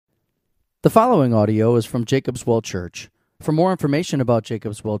The following audio is from Jacob's Well Church. For more information about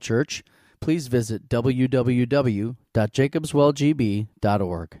Jacob's Well Church, please visit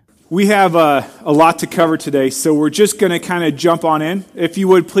www.jacobswellgb.org. We have a lot to cover today, so we're just going to kind of jump on in. If you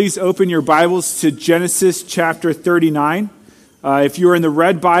would, please open your Bibles to Genesis chapter 39. If you're in the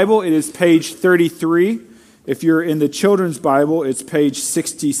red Bible, it is page 33. If you're in the children's Bible, it's page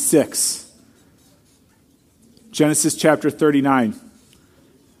 66. Genesis chapter 39.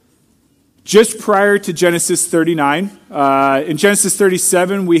 Just prior to Genesis 39, in Genesis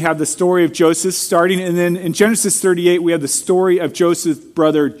 37, we have the story of Joseph starting, and then in Genesis 38, we have the story of Joseph's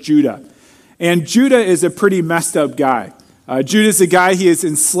brother Judah. And Judah is a pretty messed up guy. Judah is a guy, he is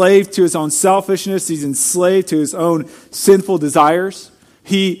enslaved to his own selfishness, he's enslaved to his own sinful desires.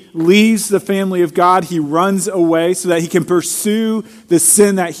 He leaves the family of God, he runs away so that he can pursue the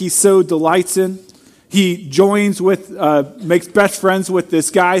sin that he so delights in. He joins with, makes best friends with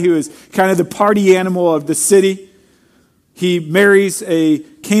this guy who is kind of the party animal of the city. He marries a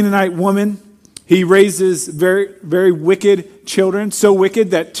Canaanite woman. He raises very, very wicked children, so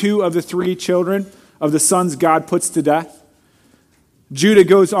wicked that 2 of the 3 children of the sons God puts to death. Judah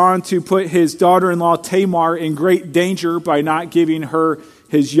goes on to put his daughter-in-law Tamar in great danger by not giving her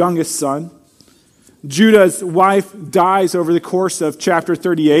his youngest son. Judah's wife dies over the course of chapter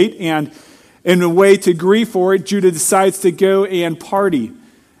 38, and in a way to grieve for it, Judah decides to go and party.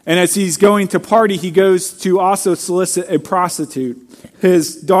 And as he's going to party, he goes to also solicit a prostitute.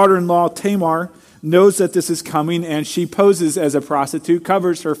 His daughter-in-law, Tamar, knows that this is coming, and she poses as a prostitute,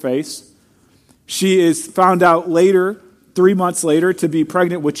 covers her face. She is found out later, 3 months later, to be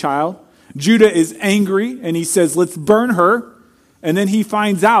pregnant with child. Judah is angry, and he says, let's burn her. And then he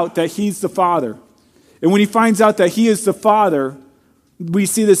finds out that he's the father. And when he finds out that he is the father, we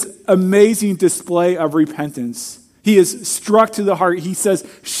see this amazing display of repentance. He is struck to the heart. He says,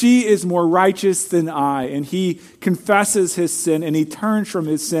 she is more righteous than I. And he confesses his sin and he turns from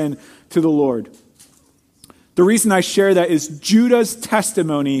his sin to the Lord. The reason I share that is Judah's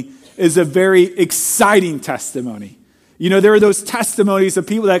testimony is a very exciting testimony. You know, there are those testimonies of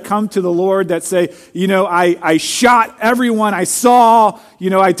people that come to the Lord that say, you know, I shot everyone I saw. You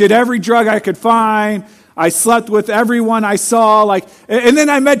know, I did every drug I could find. I slept with everyone I saw, and then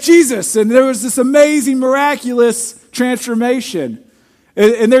I met Jesus, and there was this amazing, miraculous transformation.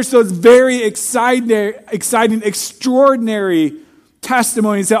 And there's those very exciting, extraordinary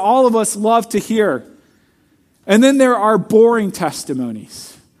testimonies that all of us love to hear. And then there are boring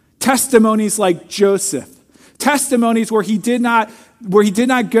testimonies. Testimonies like Joseph. Testimonies where he did not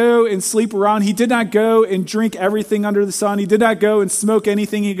go and sleep around. He did not go and drink everything under the sun. He did not go and smoke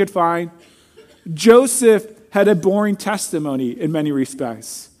anything he could find. Joseph had a boring testimony in many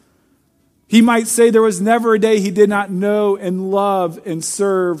respects. He might say there was never a day he did not know and love and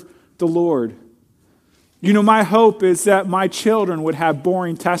serve the Lord. You know, my hope is that my children would have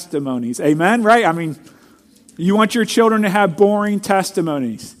boring testimonies. Amen, right? I mean, you want your children to have boring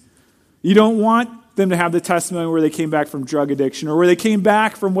testimonies. You don't want them to have the testimony where they came back from drug addiction or where they came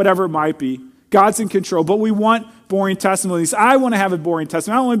back from whatever it might be. God's in control, but we want boring testimonies. I want to have a boring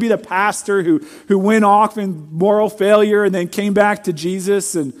testimony. I don't want to be the pastor who went off in moral failure and then came back to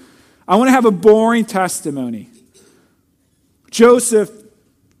Jesus. And I want to have a boring testimony. Joseph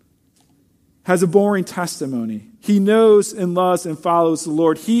has a boring testimony. He knows and loves and follows the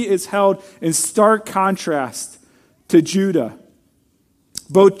Lord. He is held in stark contrast to Judah.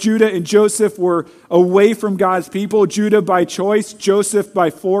 Both Judah and Joseph were away from God's people. Judah by choice, Joseph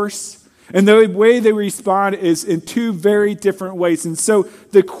by force. And the way they respond is in 2 very different ways. And so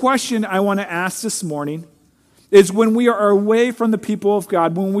the question I want to ask this morning is when we are away from the people of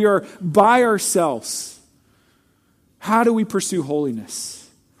God, when we are by ourselves, how do we pursue holiness?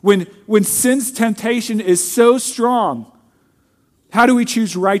 When sin's temptation is so strong, how do we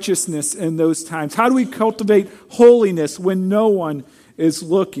choose righteousness in those times? How do we cultivate holiness when no one is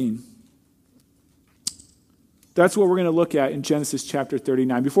looking? That's what we're going to look at in Genesis chapter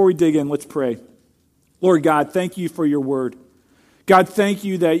 39. Before we dig in, let's pray. Lord God, thank you for your word. God, thank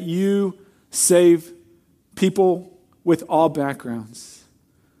you that you save people with all backgrounds.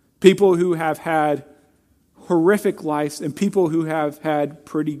 People who have had horrific lives and people who have had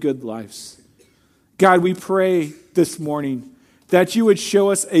pretty good lives. God, we pray this morning that you would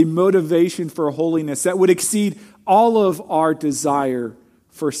show us a motivation for holiness that would exceed all of our desire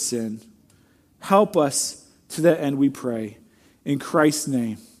for sin. Help us to that end, we pray. In Christ's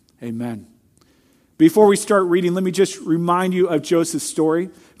name, amen. Before we start reading, let me just remind you of Joseph's story.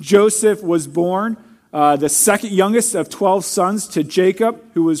 Joseph was born the second youngest of 12 sons to Jacob,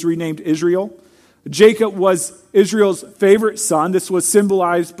 who was renamed Israel. Jacob was Israel's favorite son. This was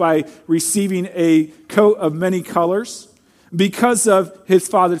symbolized by receiving a coat of many colors. Because of his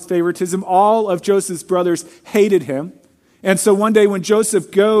father's favoritism, all of Joseph's brothers hated him. And so one day when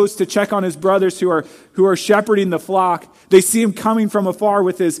Joseph goes to check on his brothers who are shepherding the flock, they see him coming from afar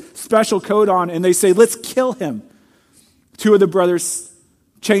with his special coat on, and they say, "Let's kill him." Two of the brothers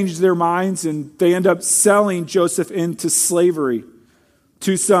change their minds, and they end up selling Joseph into slavery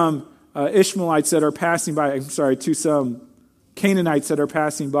to some Ishmaelites that are passing by. To some Canaanites that are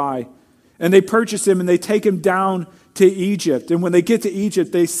passing by. And they purchase him, and they take him down to Egypt. And when they get to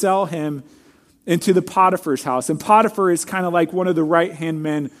Egypt, they sell him into the Potiphar's house. And Potiphar is kind of like one of the right-hand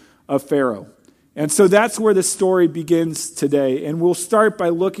men of Pharaoh. And so that's where the story begins today. And we'll start by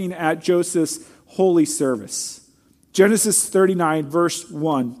looking at Joseph's holy service. Genesis 39, verse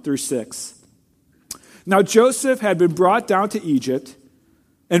 1 through 6. Now Joseph had been brought down to Egypt,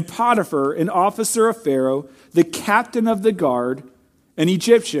 and Potiphar, an officer of Pharaoh, the captain of the guard, an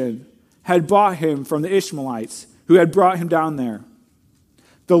Egyptian, had bought him from the Ishmaelites, who had brought him down there.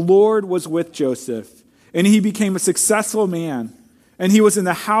 The Lord was with Joseph, and he became a successful man, and he was in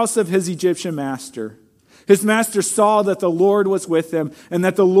the house of his Egyptian master. His master saw that the Lord was with him, and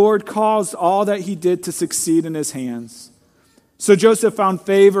that the Lord caused all that he did to succeed in his hands. So Joseph found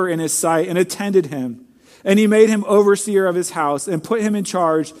favor in his sight and attended him, and he made him overseer of his house and put him in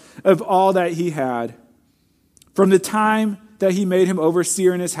charge of all that he had. From the time that he made him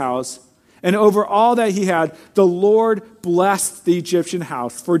overseer in his house, and over all that he had, the Lord blessed the Egyptian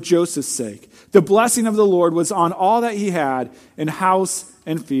house for Joseph's sake. The blessing of the Lord was on all that he had in house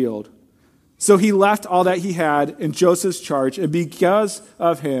and field. So he left all that he had in Joseph's charge, and because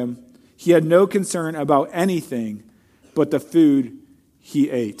of him, he had no concern about anything but the food he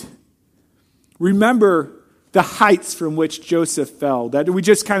ate. Remember the heights from which Joseph fell that we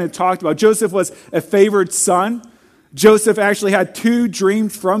just kind of talked about. Joseph was a favored son. Joseph actually had two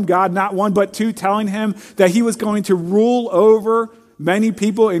dreams from God, not one, but two, telling him that he was going to rule over many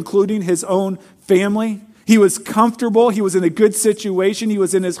people, including his own family. He was comfortable. He was in a good situation. He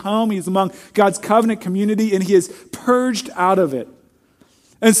was in his home. He was among God's covenant community, and he is purged out of it.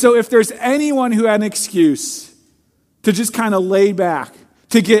 And so if there's anyone who had an excuse to just kind of lay back,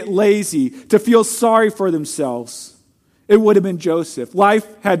 to get lazy, to feel sorry for themselves, it would have been Joseph. Life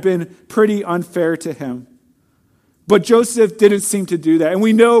had been pretty unfair to him. But Joseph didn't seem to do that. And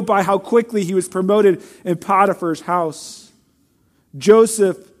we know by how quickly he was promoted in Potiphar's house.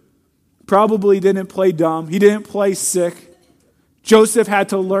 Joseph probably didn't play dumb. He didn't play sick. Joseph had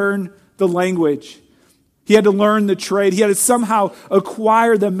to learn the language. He had to learn the trade. He had to somehow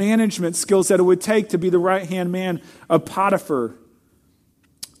acquire the management skills that it would take to be the right-hand man of Potiphar.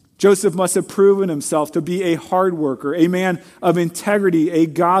 Joseph must have proven himself to be a hard worker, a man of integrity, a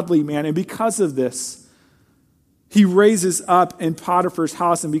godly man. And because of this, he raises up in Potiphar's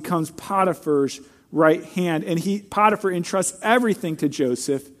house and becomes Potiphar's right hand. And Potiphar entrusts everything to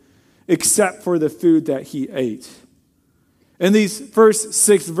Joseph except for the food that he ate. In these first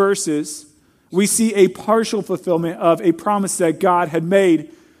 6 verses, we see a partial fulfillment of a promise that God had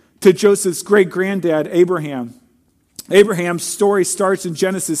made to Joseph's great-granddad, Abraham. Abraham's story starts in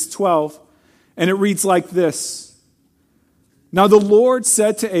Genesis 12, and it reads like this. Now the Lord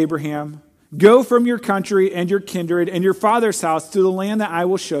said to Abraham, "Go from your country and your kindred and your father's house to the land that I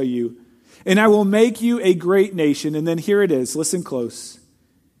will show you, and I will make you a great nation." And then here it is, listen close.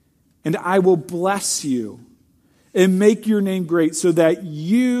 "And I will bless you and make your name great so that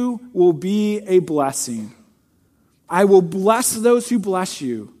you will be a blessing. I will bless those who bless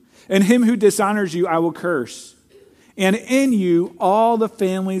you, and him who dishonors you I will curse. And in you all the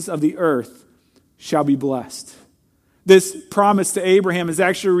families of the earth shall be blessed." This promise to Abraham is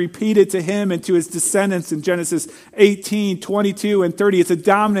actually repeated to him and to his descendants in Genesis 18, 22, and 30. It's a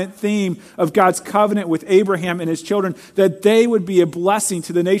dominant theme of God's covenant with Abraham and his children, that they would be a blessing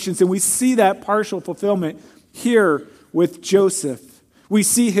to the nations. And we see that partial fulfillment here with Joseph. We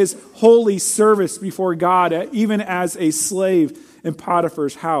see his holy service before God, even as a slave in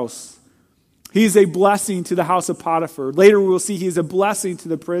Potiphar's house. He's a blessing to the house of Potiphar. Later we will see he's a blessing to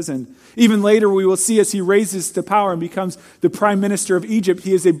the prison. Even later we will see as he raises to power and becomes the prime minister of Egypt,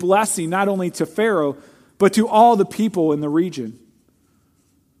 he is a blessing not only to Pharaoh, but to all the people in the region.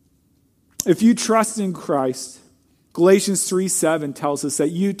 If you trust in Christ, Galatians 3:7 tells us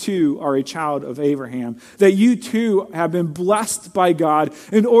that you too are a child of Abraham, that you too have been blessed by God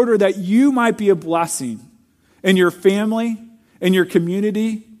in order that you might be a blessing in your family, in your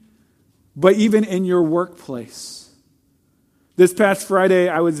community, but even in your workplace. This past Friday,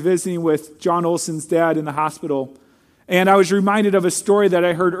 I was visiting with John Olson's dad in the hospital, And I was reminded of a story that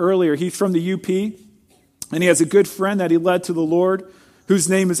I heard earlier. He's from the UP, and he has a good friend that he led to the Lord, whose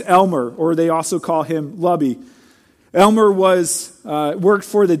name is Elmer, or they also call him Lubby. Elmer worked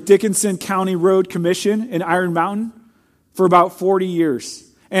for the Dickinson County Road Commission in Iron Mountain for about 40 years.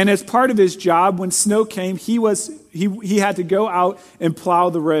 And as part of his job, when snow came, he had to go out and plow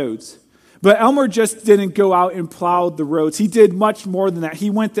the roads. But Elmer just didn't go out and plow the roads. He did much more than that. He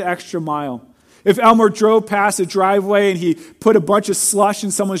went the extra mile. If Elmer drove past a driveway and he put a bunch of slush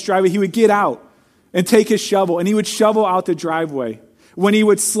in someone's driveway, he would get out and take his shovel, and he would shovel out the driveway. When he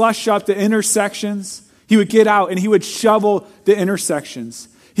would slush up the intersections, he would get out and he would shovel the intersections.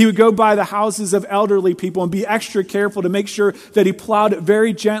 He would go by the houses of elderly people and be extra careful to make sure that he plowed it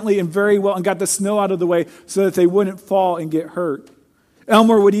very gently and very well and got the snow out of the way so that they wouldn't fall and get hurt.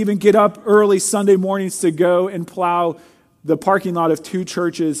 Elmer would even get up early Sunday mornings to go and plow the parking lot of 2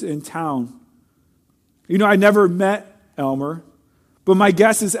 churches in town. You know, I never met Elmer, but my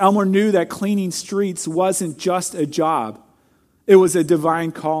guess is Elmer knew that cleaning streets wasn't just a job. It was a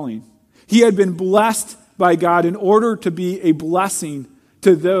divine calling. He had been blessed by God in order to be a blessing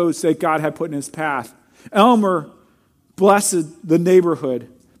to those that God had put in his path. Elmer blessed the neighborhood,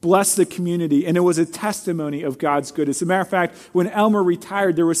 blessed the community, and it was a testimony of God's goodness. As a matter of fact, when Elmer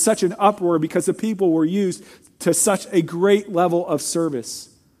retired, there was such an uproar because the people were used to such a great level of service.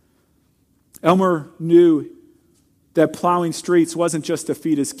 Elmer knew that plowing streets wasn't just to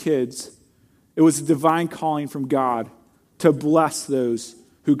feed his kids. It was a divine calling from God to bless those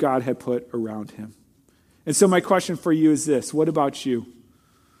who God had put around him. And so my question for you is this: what about you?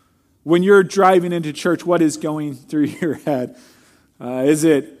 When you're driving into church, what is going through your head? Is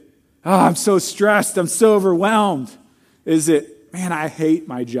it, I'm so stressed, I'm so overwhelmed? Is it, man, I hate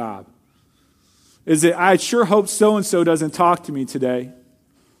my job? Is it, I sure hope so-and-so doesn't talk to me today?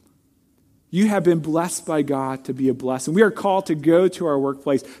 You have been blessed by God to be a blessing. We are called to go to our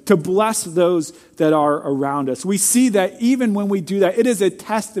workplace, to bless those that are around us. We see that even when we do that, it is a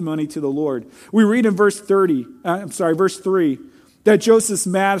testimony to the Lord. We read in verse 3, that Joseph's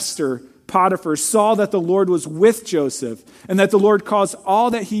master, Potiphar, saw that the Lord was with Joseph and that the Lord caused all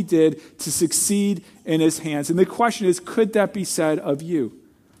that he did to succeed in his hands. And the question is, could that be said of you?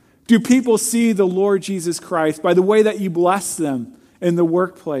 Do people see the Lord Jesus Christ by the way that you bless them in the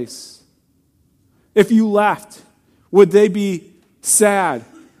workplace? If you left, would they be sad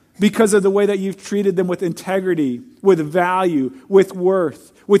because of the way that you've treated them with integrity, with value, with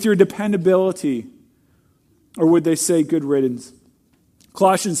worth, with your dependability? Or would they say, good riddance?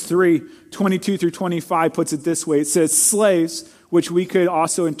 Colossians 3:22-25 puts it this way. It says, slaves, which we could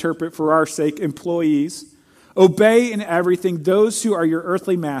also interpret for our sake, employees, obey in everything those who are your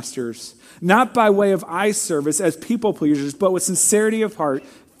earthly masters, not by way of eye service as people pleasers, but with sincerity of heart,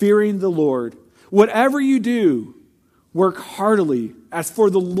 fearing the Lord. Whatever you do, work heartily as for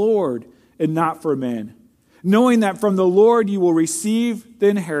the Lord and not for men, knowing that from the Lord you will receive the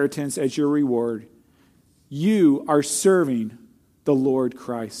inheritance as your reward. You are serving the Lord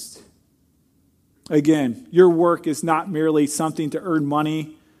Christ. Again, your work is not merely something to earn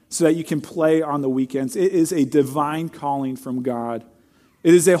money so that you can play on the weekends. It is a divine calling from God.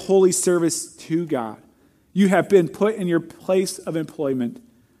 It is a holy service to God. You have been put in your place of employment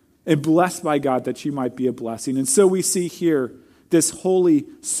and blessed by God that you might be a blessing. And so we see here this holy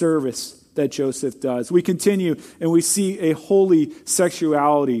service that Joseph does. We continue and we see a holy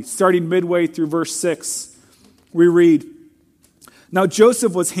sexuality. Starting midway through verse 6, we read, now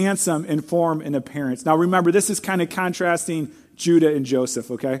Joseph was handsome in form and appearance. Now remember, this is kind of contrasting Judah and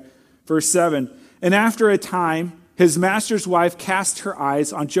Joseph, okay? Verse 7, and after a time, his master's wife cast her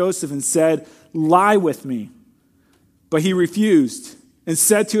eyes on Joseph and said, lie with me. But he refused and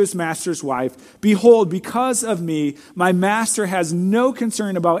said to his master's wife, behold, because of me, my master has no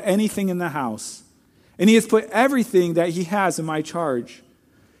concern about anything in the house, and he has put everything that he has in my charge.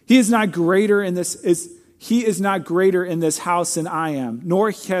 He is not greater in this house than I am, nor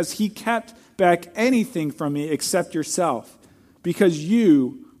has he kept back anything from me except yourself, because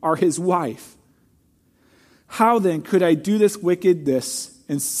you are his wife. How then could I do this wickedness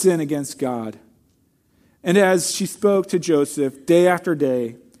and sin against God? And as she spoke to Joseph day after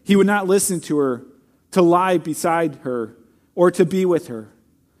day, he would not listen to her, to lie beside her, or to be with her.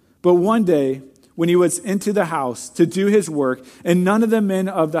 But one day, when he was into the house to do his work, and none of the men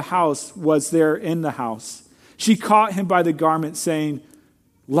of the house was there in the house, she caught him by the garment, saying,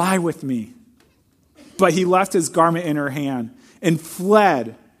 lie with me. But he left his garment in her hand and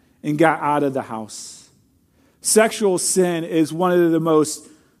fled and got out of the house. Sexual sin is one of the most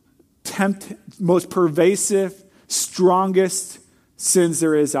pervasive, strongest sins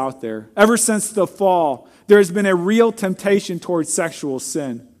there is out there. Ever since the fall, there's been a real temptation towards sexual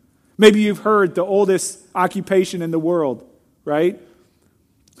sin. Maybe you've heard the oldest occupation in the world, right?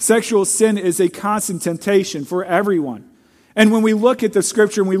 Sexual sin is a constant temptation for everyone. And when we look at the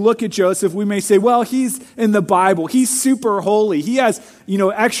scripture and we look at Joseph, we may say, well, he's in the Bible. He's super holy. He has,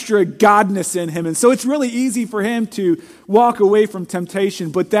 extra godness in him. And so it's really easy for him to walk away from temptation.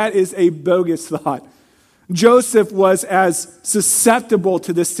 But that is a bogus thought. Joseph was as susceptible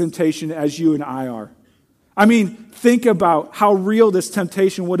to this temptation as you and I are. I mean, think about how real this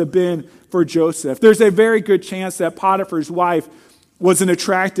temptation would have been for Joseph. There's a very good chance that Potiphar's wife was an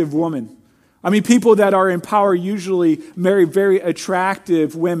attractive woman. I mean, people that are in power usually marry very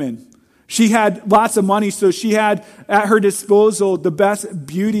attractive women. She had lots of money, so she had at her disposal the best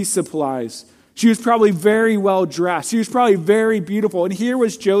beauty supplies. She was probably very well dressed. She was probably very beautiful. And here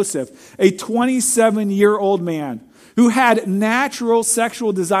was Joseph, a 27-year-old man who had natural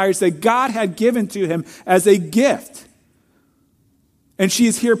sexual desires that God had given to him as a gift. And she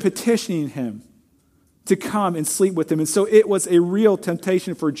is here petitioning him to come and sleep with him. And so it was a real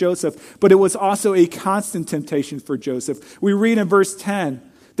temptation for Joseph, but it was also a constant temptation for Joseph. We read in verse 10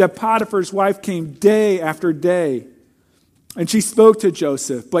 that Potiphar's wife came day after day, and she spoke to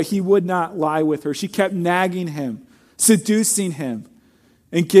Joseph, but he would not lie with her. She kept nagging him, seducing him,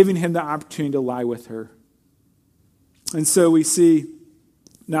 and giving him the opportunity to lie with her. And so we see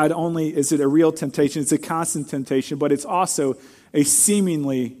not only is it a real temptation, it's a constant temptation, but it's also a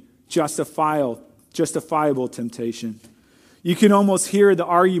seemingly justifiable temptation. You can almost hear the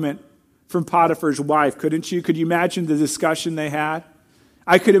argument from Potiphar's wife, couldn't you? Could you imagine the discussion they had?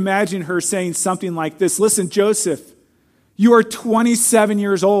 I could imagine her saying something like this: listen, Joseph, you are 27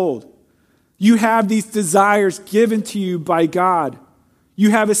 years old. You have these desires given to you by God.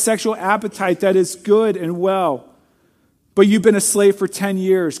 You have a sexual appetite that is good and well, but you've been a slave for 10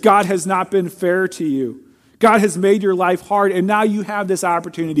 years. God has not been fair to you. God has made your life hard, and now you have this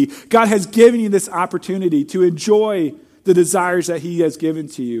opportunity. God has given you this opportunity to enjoy the desires that he has given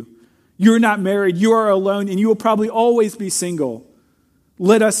to you. You're not married, you are alone, and you will probably always be single.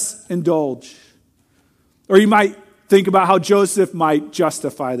 Let us indulge. Or you might think about how Joseph might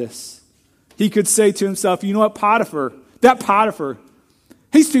justify this. He could say to himself, you know what, Potiphar,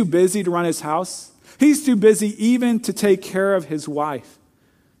 he's too busy to run his house. He's too busy even to take care of his wife.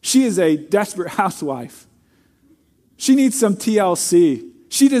 She is a desperate housewife. She needs some TLC.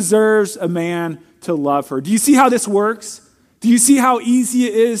 She deserves a man to love her. Do you see how this works? Do you see how easy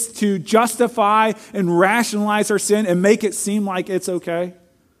it is to justify and rationalize our sin and make it seem like it's okay?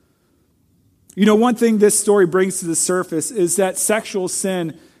 You know, one thing this story brings to the surface is that sexual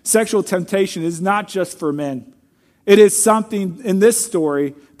sin, sexual temptation is not just for men. It is something in this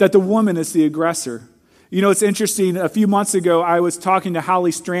story that the woman is the aggressor. You know, it's interesting. A few months ago, I was talking to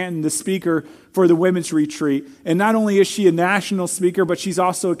Holly Stranton, the speaker for the women's retreat. And not only is she a national speaker, but she's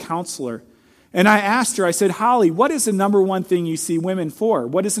also a counselor. And I asked her, I said, Holly, what is the number one thing you see women for?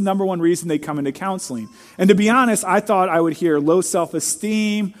 What is the number one reason they come into counseling? And to be honest, I thought I would hear low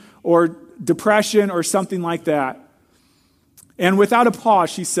self-esteem or depression or something like that. And without a pause,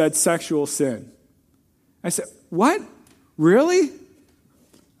 she said, sexual sin. I said, what? Really?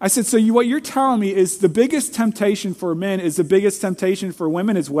 I said, so what you're telling me is the biggest temptation for men is the biggest temptation for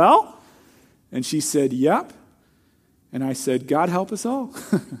women as well? And she said, yep. And I said, God help us all.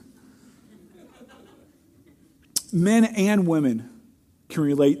 Men and women can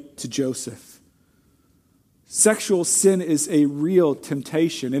relate to Joseph. Sexual sin is a real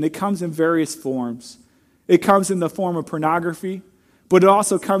temptation, and it comes in various forms. It comes in the form of pornography, but it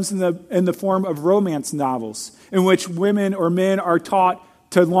also comes in the form of romance novels, in which women or men are taught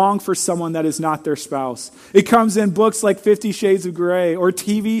to long for someone that is not their spouse. It comes in books like 50 Shades of Grey or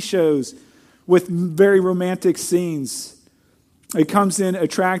TV shows with very romantic scenes. It comes in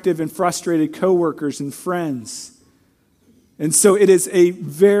attractive and frustrated coworkers and friends. And so it is a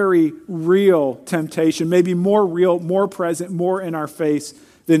very real temptation, maybe more real, more present, more in our face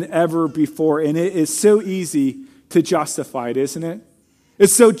than ever before. And it is so easy to justify it, isn't it?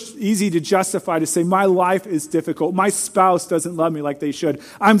 It's so easy to justify, to say, my life is difficult. My spouse doesn't love me like they should.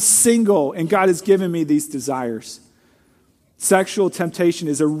 I'm single, and God has given me these desires. Sexual temptation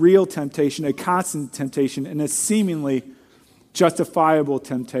is a real temptation, a constant temptation, and a seemingly justifiable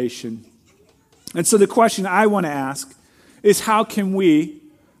temptation. And so the question I want to ask is, how can we,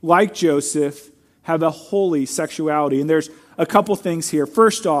 like Joseph, have a holy sexuality? And there's a couple things here.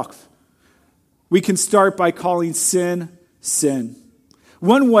 First off, we can start by calling sin, sin.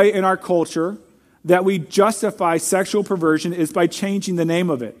 One way in our culture that we justify sexual perversion is by changing the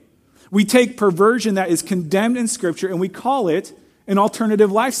name of it. We take perversion that is condemned in Scripture and we call it an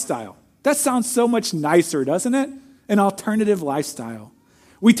alternative lifestyle. That sounds so much nicer, doesn't it? An alternative lifestyle.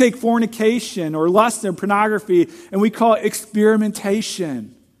 We take fornication or lust and pornography and we call it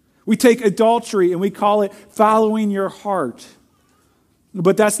experimentation. We take adultery and we call it following your heart.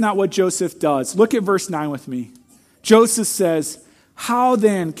 But that's not what Joseph does. Look at verse 9 with me. Joseph says, how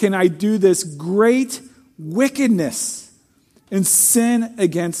then can I do this great wickedness and sin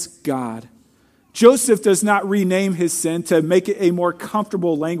against God? Joseph does not rename his sin to make it a more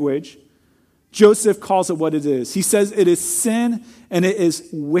comfortable language. Joseph calls it what it is. He says it is sin and it is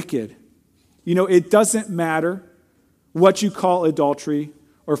wicked. You know, it doesn't matter what you call adultery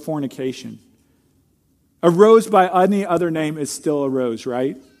or fornication. A rose by any other name is still a rose,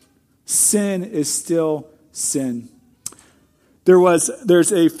 right? Sin is still sin.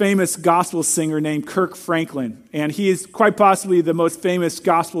 There's a famous gospel singer named Kirk Franklin, and he is quite possibly the most famous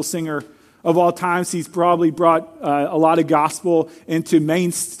gospel singer of all times. He's probably brought a lot of gospel into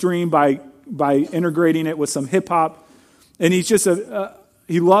mainstream by integrating it with some hip hop. And he's just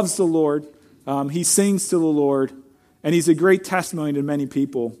he loves the Lord. He sings to the Lord. And he's a great testimony to many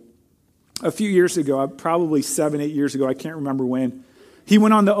people. A few years ago, probably 7-8 years ago, I can't remember when, he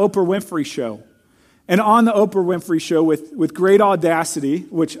went on the Oprah Winfrey Show. And on the Oprah Winfrey Show, with great audacity,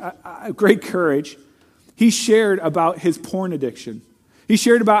 great courage, he shared about his porn addiction. He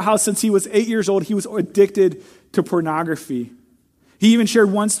shared about how since he was 8 years old, he was addicted to pornography. He even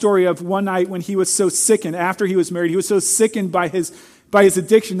shared one story of one night when he was so sickened, after he was married, he was so sickened by his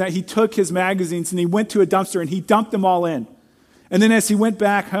addiction that he took his magazines and he went to a dumpster and he dumped them all in. And then as he went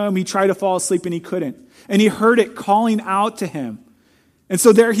back home, he tried to fall asleep and he couldn't. And he heard it calling out to him. And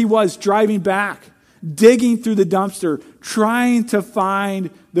so there he was, driving back, digging through the dumpster, trying to find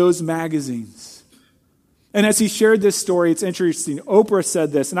those magazines. And as he shared this story, it's interesting. Oprah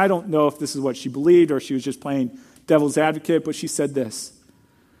said this, and I don't know if this is what she believed or she was just playing devil's advocate, but she said this.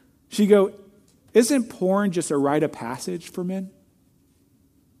 She go, isn't porn just a rite of passage for men?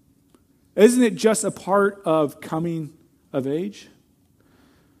 Isn't it just a part of coming of age?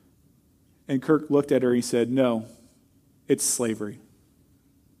 And Kirk looked at her and he said, no, it's slavery.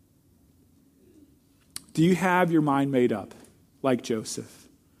 Do you have your mind made up, like Joseph,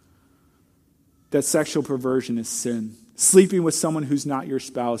 that sexual perversion is sin? Sleeping with someone who's not your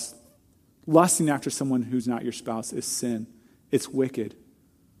spouse, lusting after someone who's not your spouse is sin. It's wicked.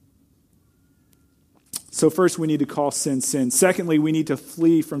 So first we need to call sin, sin. Secondly, we need to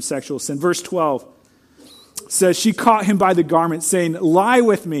flee from sexual sin. Verse 12 says, she caught him by the garment, saying, lie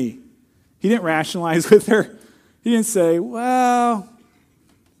with me. He didn't rationalize with her. He didn't say, well.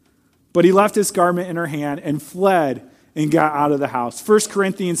 But he left his garment in her hand and fled and got out of the house. 1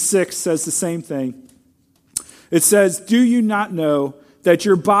 Corinthians 6 says the same thing. It says, do you not know that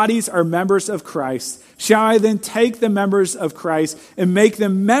your bodies are members of Christ? Shall I then take the members of Christ and make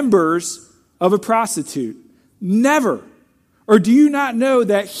them members of a prostitute? Never. Or do you not know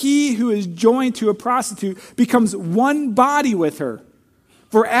that he who is joined to a prostitute becomes one body with her?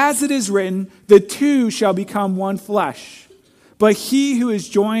 For as it is written, the two shall become one flesh. But he who is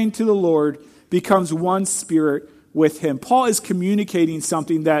joined to the Lord becomes one spirit with him. Paul is communicating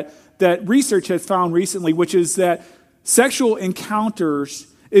something that research has found recently, which is that sexual encounters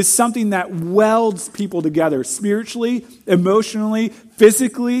is something that welds people together spiritually, emotionally,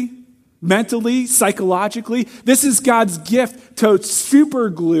 physically, mentally, psychologically. This is God's gift to super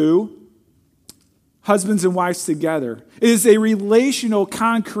glue husbands and wives together. It is a relational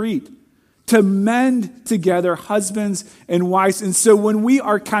concrete to mend together husbands and wives. And so when we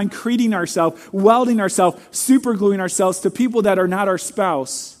are concreting ourselves, welding ourselves, super gluing ourselves to people that are not our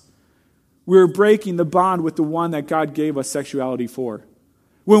spouse, we're breaking the bond with the one that God gave us sexuality for.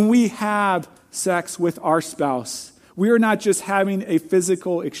 When we have sex with our spouse, we are not just having a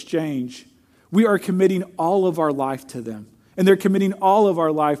physical exchange. We are committing all of our life to them. And they're committing all of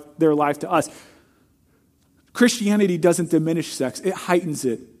their life to us. Christianity doesn't diminish sex. It heightens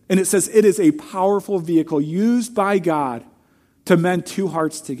it. And it says it is a powerful vehicle used by God to mend two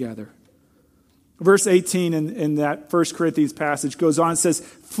hearts together. Verse 18 in that 1 Corinthians passage goes on and says,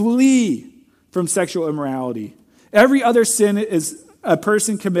 flee from sexual immorality. Every other sin a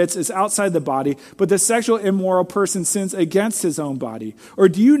person commits is outside the body, but the sexual immoral person sins against his own body. Or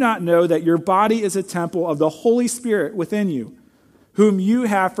do you not know that your body is a temple of the Holy Spirit within you, whom you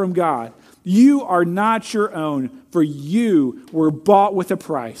have from God? You are not your own, for you were bought with a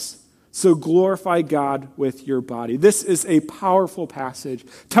price. So glorify God with your body. This is a powerful passage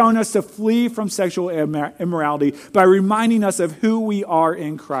telling us to flee from sexual immorality by reminding us of who we are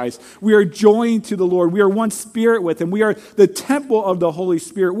in Christ. We are joined to the Lord. We are one spirit with him. We are the temple of the Holy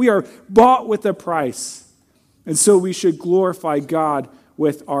Spirit. We are bought with a price. And so we should glorify God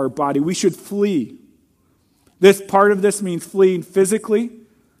with our body. We should flee. This part of this means fleeing physically.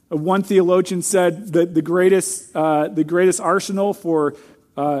 One theologian said that the greatest arsenal for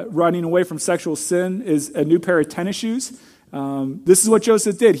running away from sexual sin is a new pair of tennis shoes. This is what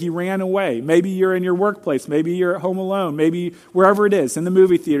Joseph did. He ran away. Maybe you're in your workplace. Maybe you're at home alone. Maybe wherever it is, in the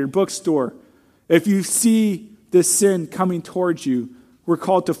movie theater, bookstore. If you see this sin coming towards you, we're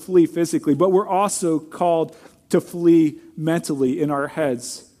called to flee physically, but we're also called to flee mentally in our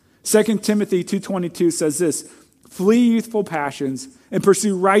heads. 2 Timothy 2:22 says this, flee youthful passions and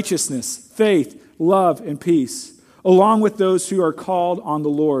pursue righteousness, faith, love, and peace, along with those who are called on the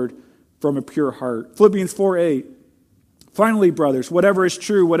Lord from a pure heart. Philippians 4:8. Finally, brothers, whatever is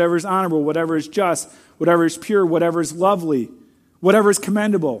true, whatever is honorable, whatever is just, whatever is pure, whatever is lovely, whatever is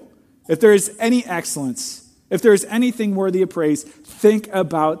commendable, if there is any excellence, if there is anything worthy of praise, think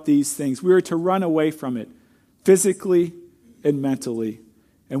about these things. We are to run away from it, physically and mentally,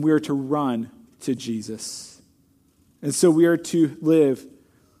 and we are to run to Jesus. And so we are to live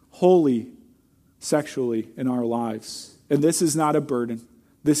holy sexually in our lives. And this is not a burden.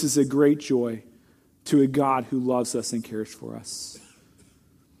 This is a great joy to a God who loves us and cares for us.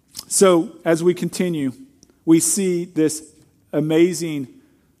 So as we continue, we see this amazing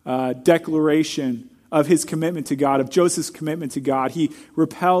declaration of his commitment to God, of Joseph's commitment to God. He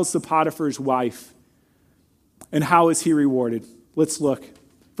repels the Potiphar's wife. And how is he rewarded? Let's look.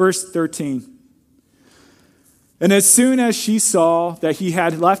 Verse 13. And as soon as she saw that he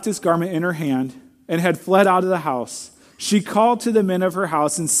had left his garment in her hand and had fled out of the house, she called to the men of her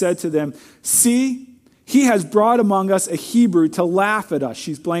house and said to them, see, he has brought among us a Hebrew to laugh at us.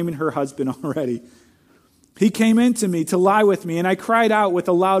 She's blaming her husband already. He came in to me to lie with me, and I cried out with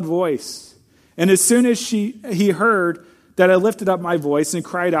a loud voice. And as soon as he heard that I lifted up my voice and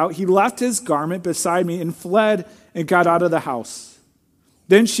cried out, he left his garment beside me and fled and got out of the house.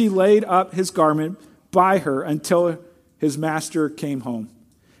 Then she laid up his garment by her until his master came home.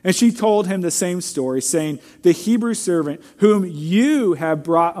 And she told him the same story, saying, the Hebrew servant whom you have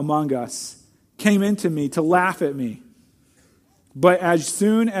brought among us came in to me to laugh at me. But as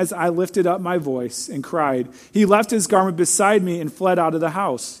soon as I lifted up my voice and cried, he left his garment beside me and fled out of the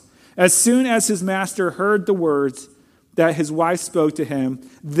house. As soon as his master heard the words that his wife spoke to him,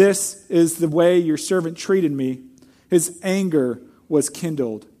 this is the way your servant treated me, his anger was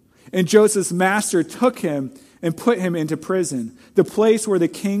kindled. And Joseph's master took him and put him into prison, the place where the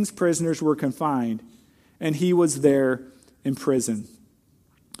king's prisoners were confined, and he was there in prison.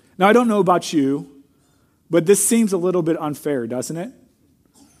 Now, I don't know about you, but this seems a little bit unfair, doesn't it?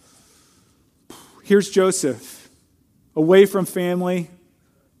 Here's Joseph, away from family,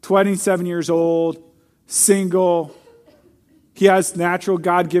 27 years old, single. He has natural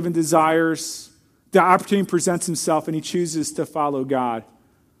God-given desires. The opportunity presents himself, and he chooses to follow God.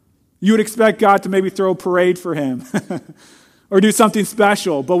 You would expect God to maybe throw a parade for him or do something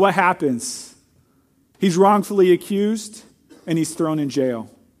special, but what happens? He's wrongfully accused, and he's thrown in jail.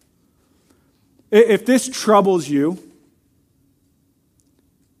 If this troubles you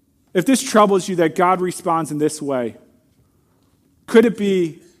that God responds in this way, could it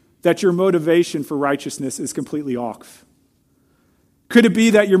be that your motivation for righteousness is completely off? Could it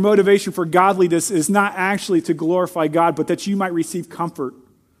be that your motivation for godliness is not actually to glorify God, but that you might receive comfort,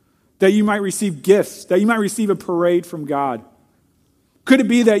 that you might receive gifts, that you might receive a parade from God? Could it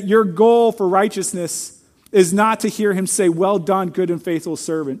be that your goal for righteousness is not to hear him say, well done, good and faithful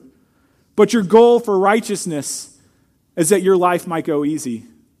servant, but your goal for righteousness is that your life might go easy?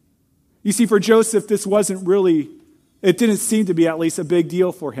 You see, for Joseph, this wasn't really, it didn't seem to be at least a big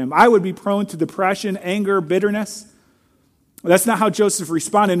deal for him. I would be prone to depression, anger, bitterness. That's not how Joseph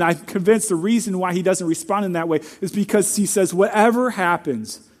responded. And I'm convinced the reason why he doesn't respond in that way is because he says, whatever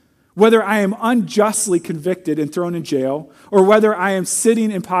happens, whether I am unjustly convicted and thrown in jail, or whether I am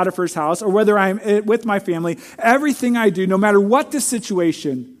sitting in Potiphar's house, or whether I am with my family, everything I do, no matter what the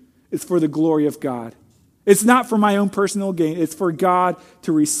situation, is for the glory of God. It's not for my own personal gain. It's for God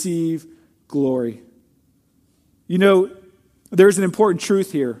to receive glory. You know, there's an important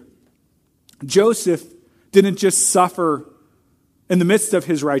truth here. Joseph didn't just suffer in the midst of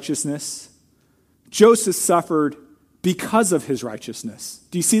his righteousness. Joseph suffered because of his righteousness.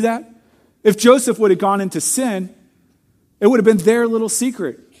 Do you see that? If Joseph would have gone into sin, it would have been their little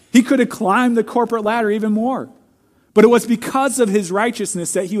secret. He could have climbed the corporate ladder even more. But it was because of his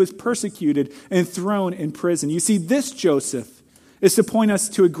righteousness that he was persecuted and thrown in prison. You see, this Joseph is to point us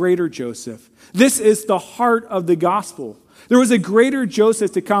to a greater Joseph. This is the heart of the gospel. There was a greater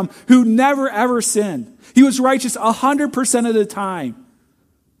Joseph to come who never ever sinned. He was righteous 100% of the time.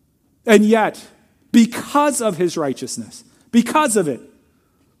 And yet, because of his righteousness, because of it,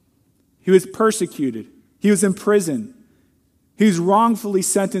 He was persecuted. He was in prison. He was wrongfully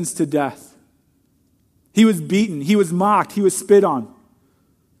sentenced to death. He was beaten. He was mocked. He was spit on.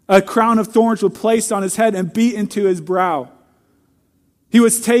 A crown of thorns was placed on his head and beat into his brow. He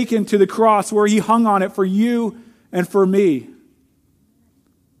was taken to the cross where he hung on it for you and for me.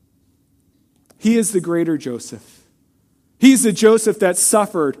 He is the greater Joseph. He's the Joseph that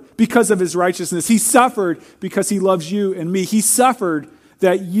suffered because of his righteousness. He suffered because he loves you and me. He suffered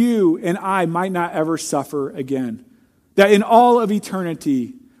that you and I might not ever suffer again. That in all of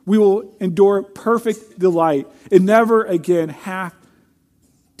eternity, we will endure perfect delight and never again have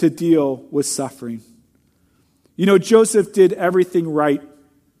to deal with suffering. You know, Joseph did everything right,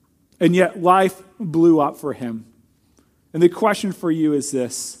 and yet life blew up for him. And the question for you is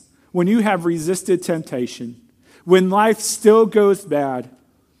this: when you have resisted temptation, when life still goes bad,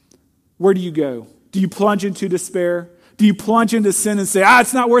 where do you go? Do you plunge into despair? Do you plunge into sin and say,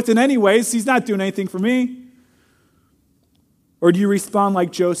 it's not worth it anyways, he's not doing anything for me? Or do you respond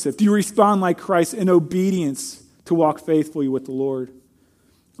like Joseph? Do you respond like Christ in obedience to walk faithfully with the Lord?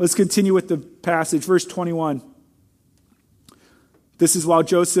 Let's continue with the passage, verse 21. This is while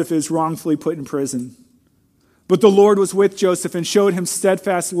Joseph is wrongfully put in prison. But the Lord was with Joseph and showed him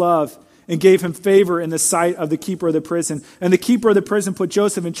steadfast love and gave him favor in the sight of the keeper of the prison. And the keeper of the prison put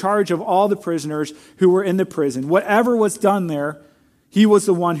Joseph in charge of all the prisoners who were in the prison. Whatever was done there, he was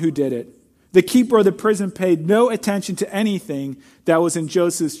the one who did it. The keeper of the prison paid no attention to anything that was in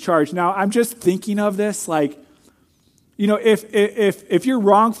Joseph's charge. Now, I'm just thinking of this like, you know, if you're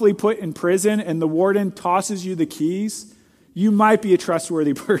wrongfully put in prison and the warden tosses you the keys, you might be a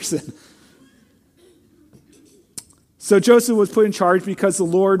trustworthy person. So Joseph was put in charge because the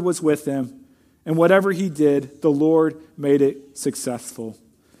Lord was with him. And whatever he did, the Lord made it successful.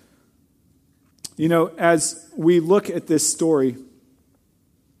 You know, as we look at this story,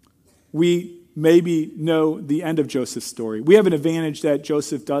 we maybe know the end of Joseph's story. We have an advantage that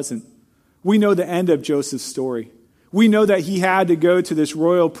Joseph doesn't. We know the end of Joseph's story. We know that he had to go to this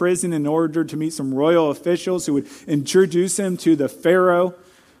royal prison in order to meet some royal officials who would introduce him to the Pharaoh,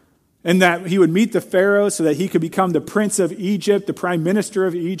 and that he would meet the Pharaoh so that he could become the prince of Egypt, the prime minister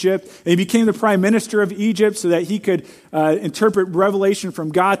of Egypt. And he became the prime minister of Egypt so that he could interpret revelation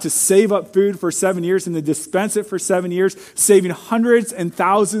from God to save up food for 7 years and to dispense it for 7 years, saving hundreds and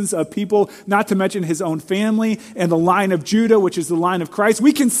thousands of people, not to mention his own family and the line of Judah, which is the line of Christ.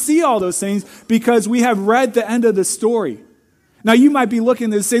 We can see all those things because we have read the end of the story. Now, you might be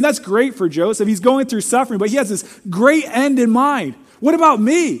looking at this saying, that's great for Joseph. He's going through suffering, but he has this great end in mind. What about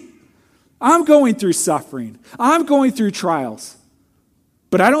me? I'm going through suffering. I'm going through trials.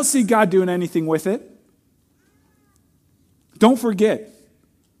 But I don't see God doing anything with it. Don't forget,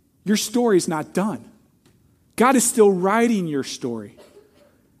 your story's not done. God is still writing your story.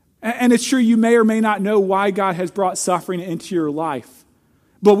 And it's true, you may or may not know why God has brought suffering into your life.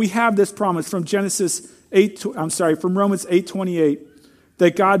 But we have this promise from from Romans 8:28,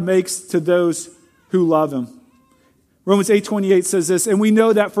 that God makes to those who love him. Romans 8:28 says this, and we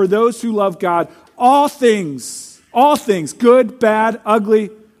know that for those who love God, all things, good, bad,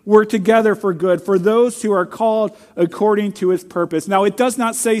 ugly, work together for good, for those who are called according to his purpose. Now, it does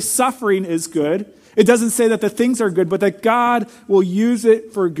not say suffering is good. It doesn't say that the things are good, but that God will use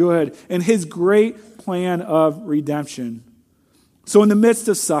it for good in his great plan of redemption. So in the midst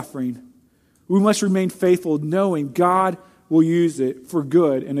of suffering, we must remain faithful, knowing God will use it for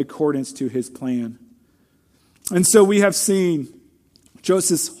good in accordance to his plan. And so we have seen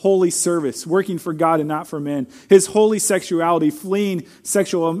Joseph's holy service, working for God and not for men, his holy sexuality, fleeing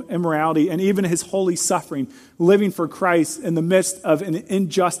sexual immorality, and even his holy suffering, living for Christ in the midst of an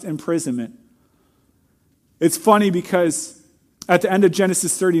unjust imprisonment. It's funny because at the end of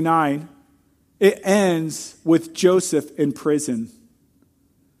Genesis 39, it ends with Joseph in prison.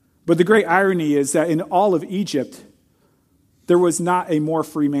 But the great irony is that in all of Egypt, there was not a more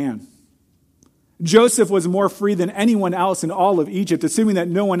free man. Joseph was more free than anyone else in all of Egypt, assuming that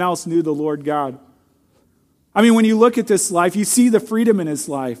no one else knew the Lord God. I mean, when you look at this life, you see the freedom in his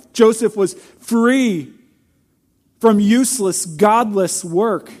life. Joseph was free from useless, godless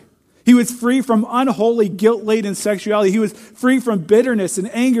work. He was free from unholy, guilt-laden sexuality. He was free from bitterness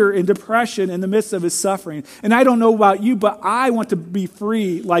and anger and depression in the midst of his suffering. And I don't know about you, but I want to be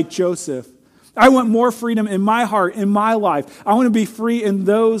free like Joseph. I want more freedom in my heart, in my life. I want to be free in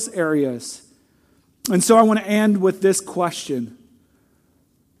those areas. And so I want to end with this question.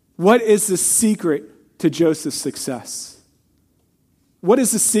 What is the secret to Joseph's success? What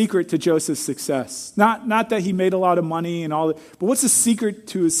is the secret to Joseph's success? Not that he made a lot of money and all that, but what's the secret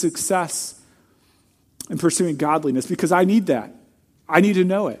to his success in pursuing godliness? Because I need that. I need to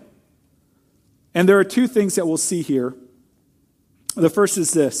know it. And there are two things that we'll see here. The first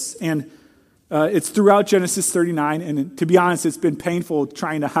is this, and it's throughout Genesis 39, and to be honest, it's been painful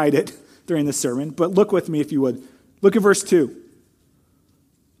trying to hide it during the sermon, but look with me if you would. Look at verse 2.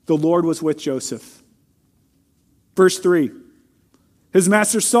 The Lord was with Joseph. Verse 3. His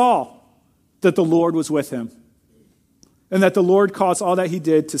master saw that the Lord was with him, and that the Lord caused all that he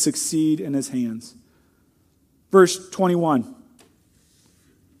did to succeed in his hands. Verse 21.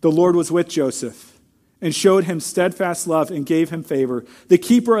 The Lord was with Joseph and showed him steadfast love and gave him favor. The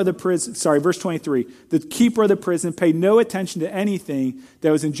keeper of the prison, verse 23. The keeper of the prison paid no attention to anything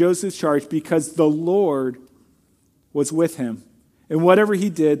that was in Joseph's charge because the Lord was with him. And whatever he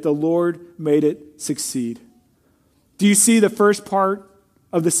did, the Lord made it succeed. Do you see the first part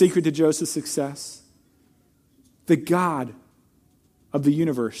of the secret to Joseph's success? The God of the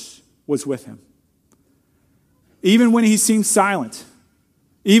universe was with him. Even when he seemed silent,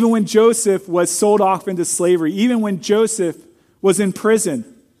 even when Joseph was sold off into slavery, even when Joseph was in prison,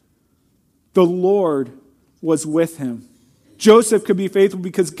 the Lord was with him. Joseph could be faithful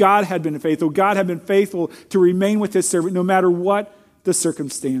because God had been faithful. God had been faithful to remain with his servant no matter what the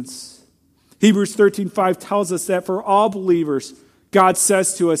circumstance. Hebrews 13:5 tells us that for all believers, God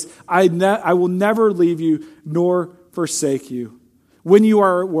says to us, I will never leave you nor forsake you. When you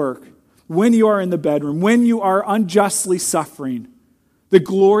are at work, when you are in the bedroom, when you are unjustly suffering, the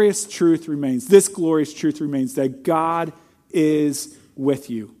glorious truth remains. This glorious truth remains that God is with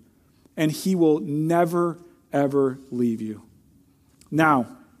you, and he will never, ever leave you. Now,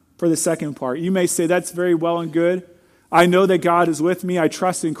 for the second part, you may say, that's very well and good. I know that God is with me. I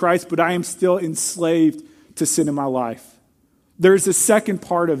trust in Christ, but I am still enslaved to sin in my life. There's a second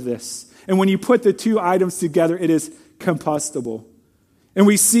part of this. And when you put the two items together, it is combustible. And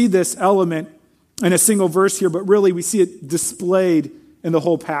we see this element in a single verse here, but really we see it displayed in the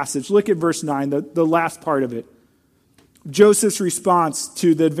whole passage. Look at verse 9, the last part of it. Joseph's response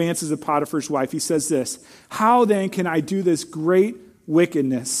to the advances of Potiphar's wife. He says this, how then can I do this great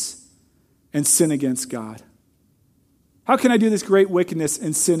wickedness and sin against God? How can I do this great wickedness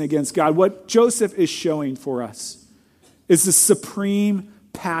and sin against God? What Joseph is showing for us is the supreme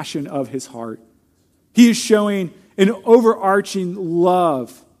passion of his heart. He is showing an overarching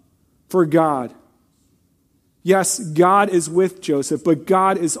love for God. Yes, God is with Joseph, but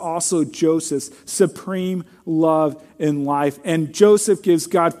God is also Joseph's supreme love in life. And Joseph gives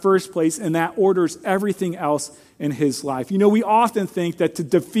God first place, and that orders everything else in his life. You know, we often think that to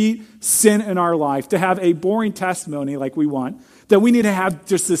defeat sin in our life, to have a boring testimony like we want, that we need to have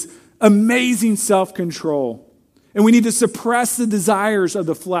just this amazing self-control. And we need to suppress the desires of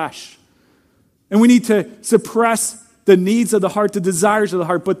the flesh. And we need to suppress the needs of the heart, the desires of the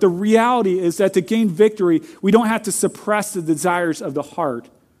heart. But the reality is that to gain victory, we don't have to suppress the desires of the heart.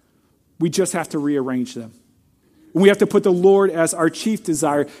 We just have to rearrange them. And we have to put the Lord as our chief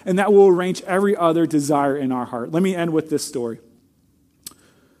desire, and that will arrange every other desire in our heart. Let me end with this story.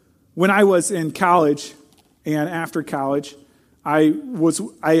 When I was in college and after college, I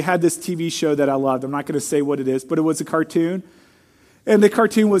had this TV show that I loved. I'm not going to say what it is, but it was a cartoon. And the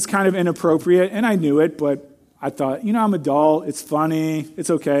cartoon was kind of inappropriate, and I knew it, but I thought, I'm an adult, it's funny,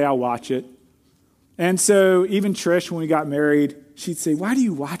 it's okay, I'll watch it. And so even Trish, when we got married, she'd say, why do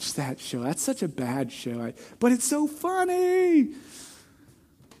you watch that show? That's such a bad show. But it's so funny.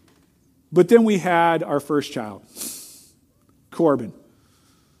 But then we had our first child, Corbin.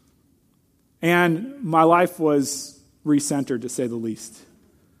 And my life was recentered, to say the least.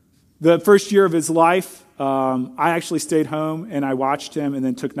 The first year of his life, I actually stayed home and I watched him and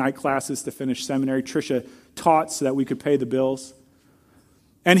then took night classes to finish seminary. Tricia taught so that we could pay the bills.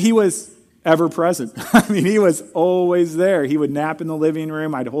 And he was ever present. He was always there. He would nap in the living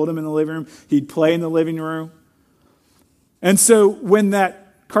room. I'd hold him in the living room. He'd play in the living room. And so when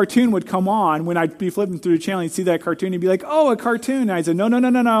that cartoon would come on, when I'd be flipping through the channel, he'd see that cartoon, he'd be like, oh, a cartoon. And I'd say,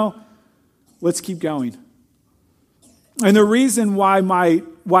 no. Let's keep going. And the reason why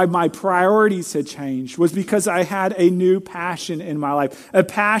my priorities had changed was because I had a new passion in my life, a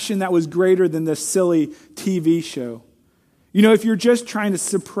passion that was greater than this silly TV show. If you're just trying to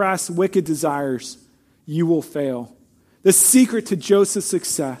suppress wicked desires, you will fail. The secret to Joseph's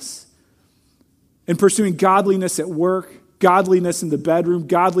success in pursuing godliness at work, godliness in the bedroom,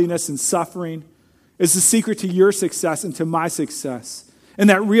 godliness in suffering, is the secret to your success and to my success. And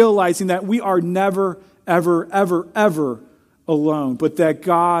that realizing that we are never, ever, ever, ever alone, but that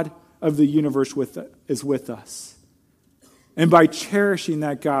God of the universe is with us. And by cherishing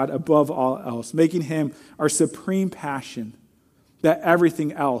that God above all else, making him our supreme passion, that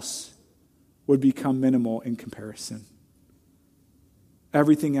everything else would become minimal in comparison.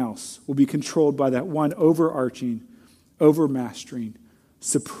 everything else will be controlled by that one overarching, overmastering,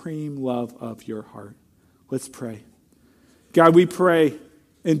 supreme love of your heart. Let's pray. God, we pray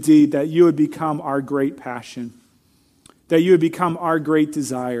indeed that you would become our great passion, that you would become our great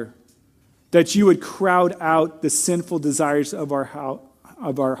desire, that you would crowd out the sinful desires of our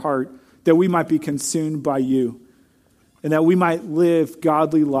heart, that we might be consumed by you, and that we might live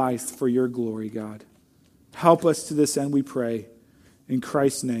godly lives for your glory, God. Help us to this end, we pray. In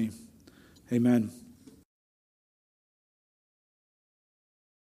Christ's name, amen.